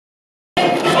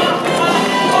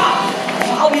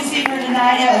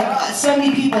so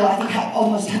many people, I think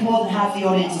almost more than half the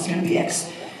audience is going to be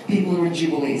ex-people who are in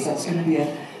Jubilee, so it's going to be a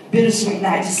bittersweet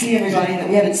night to see everybody that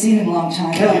we haven't seen in a long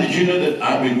time. Kellie, did you know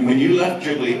that when you left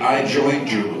Jubilee, I joined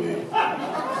Jubilee?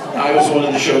 I was one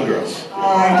of the showgirls.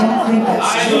 I don't think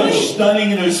that's true. I was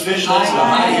stunning in those fishnets.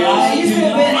 You could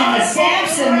have been in the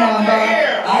Samson number.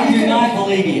 I do not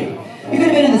believe you. You could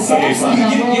have been in the Samson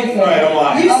number. All right, I'm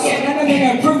lying. No,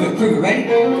 prove it, ready?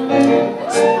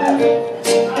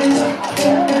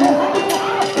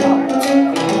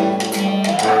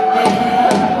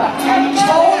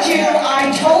 I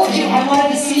told you I wanted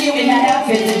to see you in that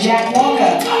outfit that Jack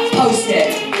Walker posted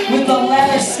with the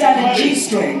leather-studded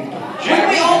G-string. Wouldn't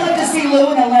we all love to see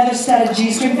Lou in a leather-studded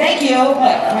G-string? Thank you. Look,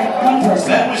 one person.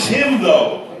 That was him,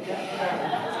 though.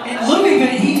 And Lou even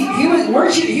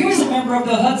he was a member of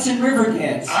the Hudson River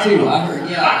Cats too. I heard,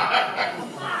 yeah.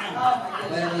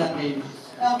 Whatever that means.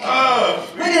 Okay.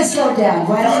 We're going to slow down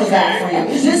right off the bat for you.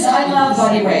 I love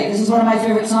Buddy Ray. This is one of my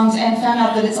favorite songs, and found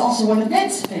out that it's also one of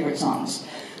Ned's favorite songs.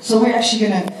 So we're actually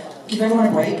going to give everyone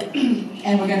a break,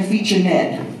 and we're going to feature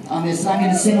Ned on this, and I'm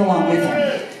going to sing along with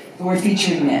him. But we're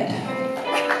featuring Ned.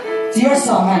 It's your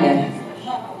song, huh, Ned?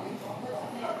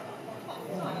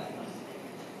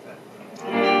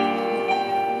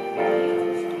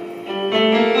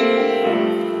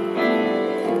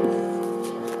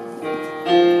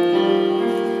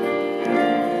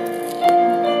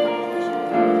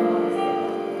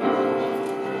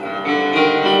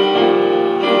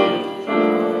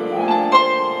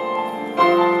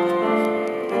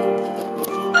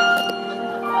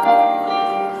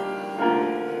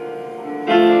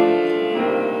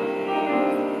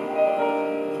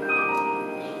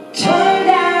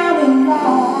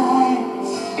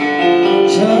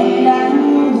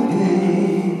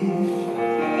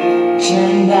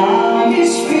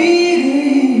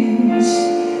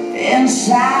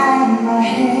 Inside my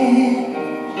head,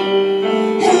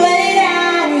 and lay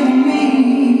down with me.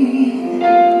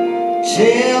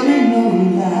 Tell me no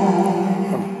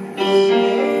lies,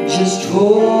 just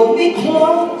hold me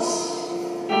close.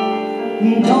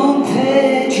 Don't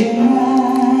patronize,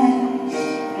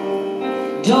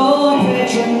 don't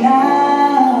patronize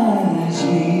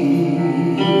me.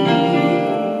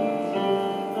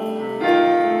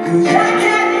 'Cause I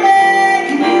can't make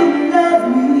you love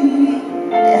me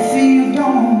if you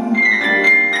don't.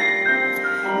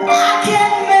 I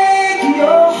can't make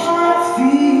your heart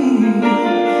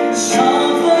feel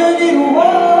something it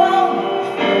won't.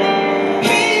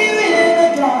 Here in the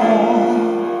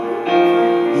dark,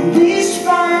 in these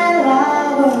fine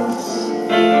hours,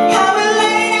 I will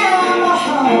lay down my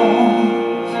heart,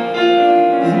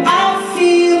 and I'll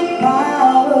feel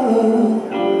power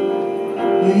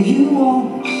when you won't.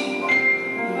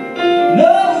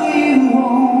 No, you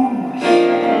won't.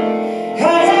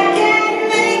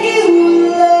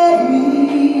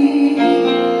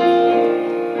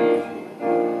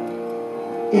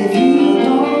 If you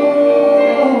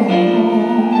don't,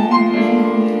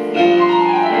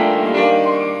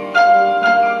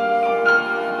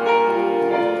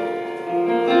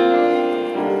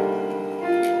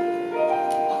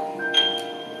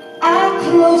 I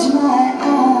close my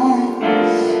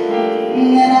eyes and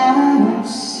then I don't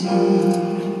see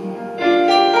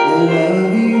the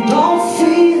love you don't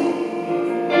feel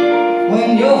when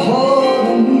you're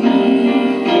holding me.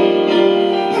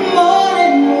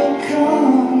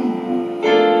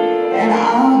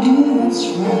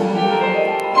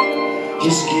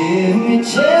 Just give me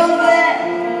till then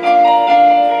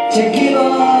to give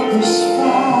up this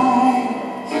fight.